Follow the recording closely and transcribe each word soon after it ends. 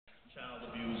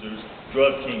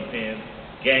drug kingpins,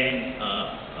 gang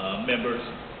members.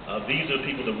 These are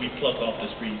people that we pluck off the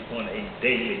street on a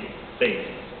daily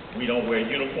basis. We don't wear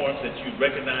uniforms that you'd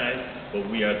recognize, but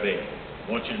we are there.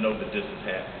 I want you to know that this is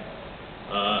happening.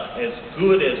 As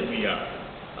good as we are,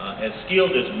 as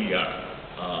skilled as we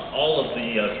are, all of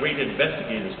the great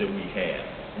investigators that we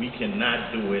have, we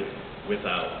cannot do it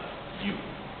without you.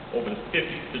 Over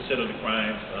 50% of the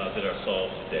crimes that are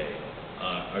solved today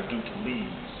are due to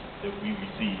leads that we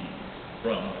receive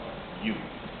from you.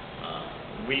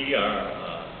 We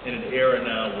are in an era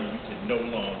now where you can no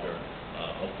longer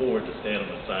afford to stand on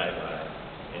the sideline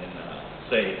and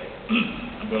say,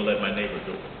 I'm going to let my neighbor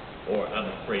do it, or I'm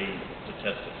afraid to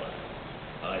testify.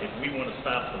 If we want to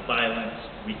stop the violence,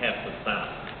 we have to stop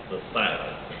the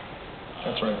silence.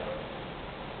 That's right.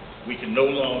 We can no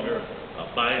longer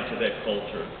buy into that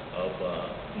culture of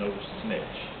no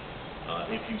snitch.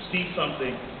 If you see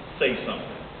something, say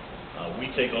something. We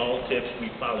take all tips,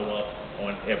 we follow up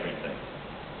on everything.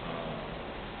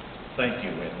 Thank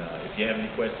you, and if you have any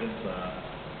questions,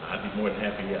 I'd be more than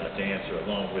happy to answer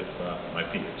along with my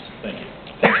peers. Thank you.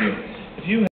 Thank you. If you